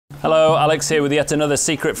Hello, Alex here with yet another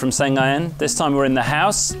secret from Sengan-en. This time we're in the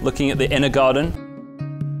house, looking at the inner garden.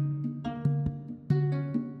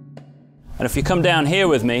 And if you come down here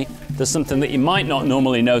with me, there's something that you might not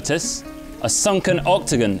normally notice. A sunken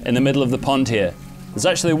octagon in the middle of the pond here. There's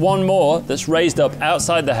actually one more that's raised up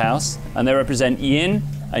outside the house, and they represent yin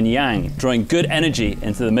and yang, drawing good energy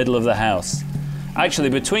into the middle of the house. Actually,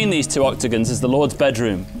 between these two octagons is the Lord's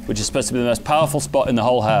bedroom, which is supposed to be the most powerful spot in the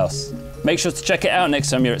whole house. Make sure to check it out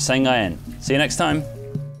next time you're at Sengan-en. See you next time.